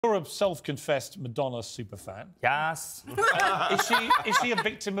You're a self-confessed Madonna superfan. Yes. Is she a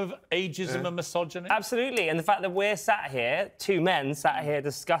victim of ageism and misogyny? Absolutely. And the fact that we're sat here, three men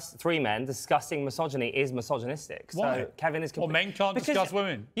discussing misogyny is misogynistic. Why? So Kevin is... Well, men can't discuss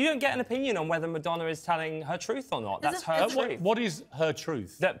women. You don't get an opinion on whether Madonna is telling her truth or not. That's her truth. What is her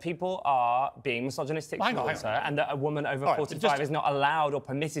truth? That people are being misogynistic towards her, and that a woman over 45 is not allowed or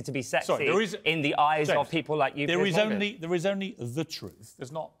permitted to be sexy in the eyes of people like you. There is only the truth.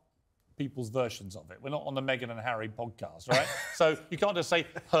 There's not people's versions of it. We're not on the Meghan and Harry podcast, right? So you can't just say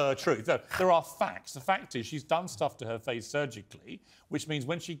her truth. No, there are facts. The fact is she's done stuff to her face surgically, which means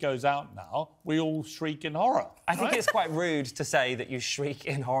when she goes out now, we all shriek in horror. I think it's quite rude to say that you shriek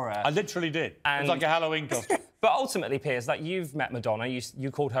in horror. I literally did. It was like a Halloween costume. But ultimately, Piers, like, you've met Madonna.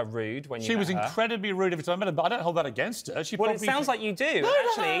 You called her rude when you met her. She was incredibly rude every time I met her, but I don't hold that against her. Well, it sounds like you do. No,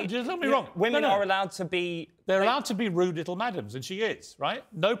 actually. just don't get me wrong. Women are allowed to be... They're allowed to be rude little madams, and she is, right?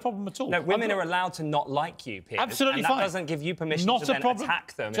 No problem at all. No, women are allowed to not like you, Piers. Absolutely fine. And that doesn't give you permission to then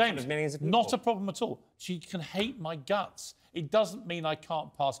attack them in front of millions of people. Not a problem at all. She can hate my guts. It doesn't mean I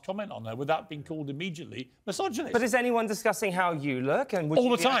can't pass comment on her without being called immediately misogynist. But is anyone discussing how you look, and would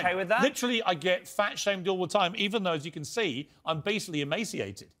you be okay with that? Literally, I get fat-shamed all the time, even though, as you can see, I'm basically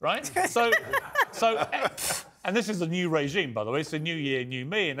emaciated, right? And this is the new regime, by the way. It's a new year, new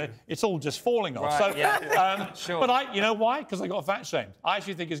me, and it's all just falling off. Right, sure. But you know why? Because I got fat-shamed. I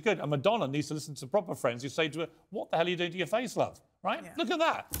actually think it's good. And Madonna needs to listen to proper friends who say to her, "What the hell are you doing to your face, love?" Right? Yeah. Look at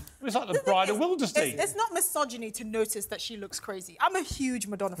that. It's like the bride of Wilderstein. It's not misogyny to notice that she looks crazy. I'm a huge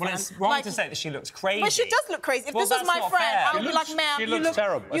Madonna fan. Well, it's wrong to say that she looks crazy. But she does look crazy. If this was my friend, I would be like, ma'am, you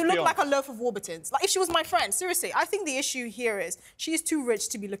look like a loaf of Warburtons. Like, if she was my friend, seriously. I think the issue here is she is too rich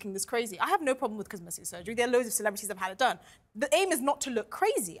to be looking this crazy. I have no problem with cosmetic surgery. There are loads of celebrities that have had it done. The aim is not to look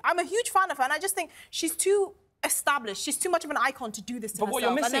crazy. I'm a huge fan of her, and I just think she's too established. She's too much of an icon to do this to herself what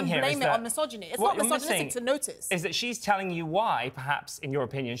you're missing and then here blame it on misogyny. It's not misogynistic to notice. Is that she's telling you why, perhaps, in your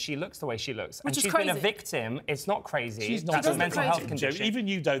opinion, she looks the way she looks. Which and she's crazy. been a victim. It's not crazy. She's not a mental health condition. Even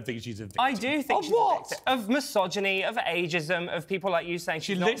you don't think she's a victim. I do think she's a victim. Of misogyny, of ageism, of people like you saying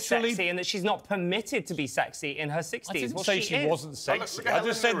she's not sexy and that she's not permitted to be sexy in her 60s. I didn't say she wasn't sexy. I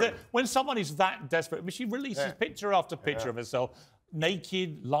just said that when someone is that desperate, I mean, she releases picture after picture of herself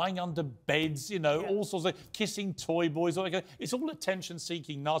naked, lying under beds, you know, all sorts of kissing toy boys. It's all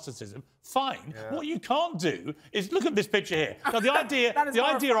attention-seeking narcissism. Fine. What you can't do is look at this picture here. Now, the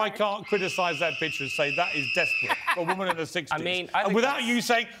idea I can't criticise that picture and say that is desperate for a woman in her 60s. I mean, and without you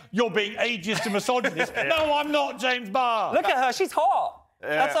saying you're being ageist and misogynist. No, I'm not, James Barr. Look at her. She's hot.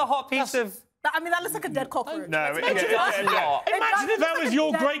 That's a hot piece of... I mean, that looks like a dead cockroach. No, imagine if that was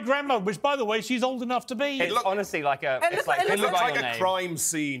your great-grandmother, which, by the way, she's old enough to be. It's honestly like a... It looks like a crime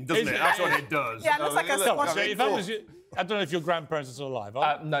scene, doesn't it? That's what it does. Yeah, it looks like a squash. If that was... I don't know if your grandparents are still alive.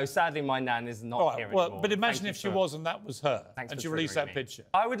 No, sadly, my nan is not here anymore. But imagine if she was and that was her, and she released that picture.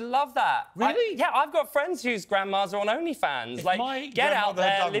 I would love that. Really? Yeah, I've got friends whose grandmas are on OnlyFans. If like, my get out there.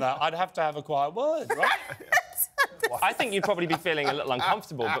 Had done that, I'd have to have a quiet word, right? I think you'd probably be feeling a little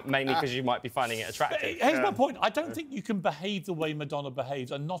uncomfortable, but mainly because you might be finding it attractive. Here's my point. I don't think you can behave the way Madonna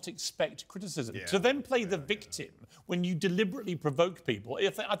behaves and not expect criticism. To then play the victim when you deliberately provoke people,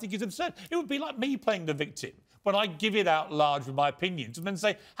 I think is absurd. It would be like me playing the victim when I give it out large with my opinions and then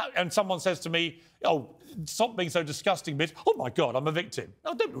say, and someone says to me, "Oh, stop being so disgusting, bitch." Oh, my God, I'm a victim.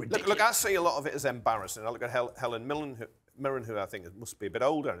 No, don't be ridiculous. Look, I see a lot of it as embarrassing. I look at Helen Mirren, who I think must be a bit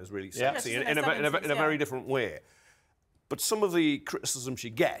older and is really sexy in a very different way. But some of the criticism she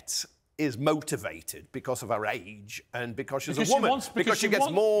gets is motivated because of her age and because she's a woman. Because she gets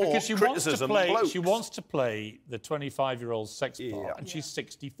more criticism than blokes. She wants to play the 25-year-old sex part, and she's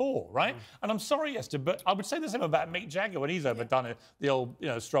 64, right? And I'm sorry, Esther, but I would say the same about Mick Jagger when he's overdone it, the old,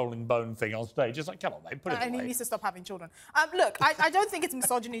 strolling bone thing on stage. It's like, come on, mate, put it away. And he needs to stop having children. Look, I don't think it's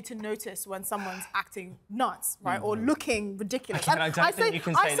misogyny to notice when someone's acting nuts, right, or looking ridiculous. I don't think you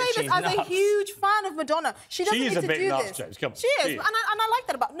can say that she's nuts. As a huge fan of Madonna. She doesn't need to do this. She is a bit nuts, James. Come on. She is, and I like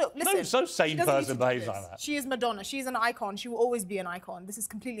that about. Look, listen. No, so sane person behaves like that. She is Madonna. She's an icon. She will always be an icon. This is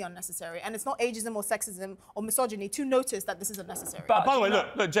completely unnecessary. And it's not ageism or sexism or misogyny to notice that this is unnecessary. But by the way,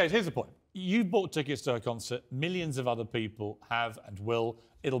 look, James, here's the point. You bought tickets to her concert. Millions of other people have and will.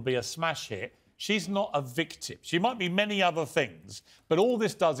 It'll be a smash hit. She's not a victim. She might be many other things, but all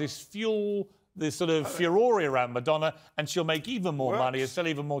this does is fuel this sort of furore around Madonna, and she'll make even more money and sell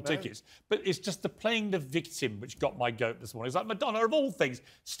even more tickets. But it's just the playing the victim which got my goat this morning. It's like, Madonna, of all things,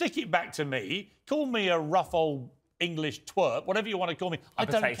 stick it back to me, call me a rough old English twerp, whatever you want to call me. I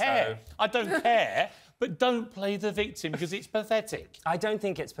don't care. I don't care. but don't play the victim because it's pathetic. I don't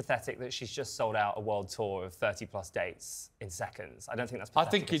think it's pathetic that she's just sold out a world tour of 30+ dates in seconds. I don't think that's pathetic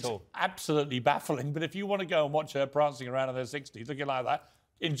I think it's absolutely baffling, but if you want to go and watch her prancing around in her 60s, looking like that,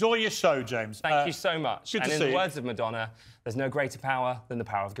 enjoy your show, James. Thank you so much. Good and to in see the you. words of Madonna, there's no greater power than the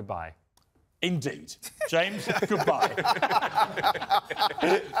power of goodbye. Indeed. James, goodbye.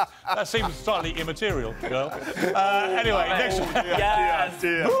 That seems slightly immaterial, girl. Anyway, next... Yes.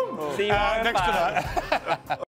 See you next tonight.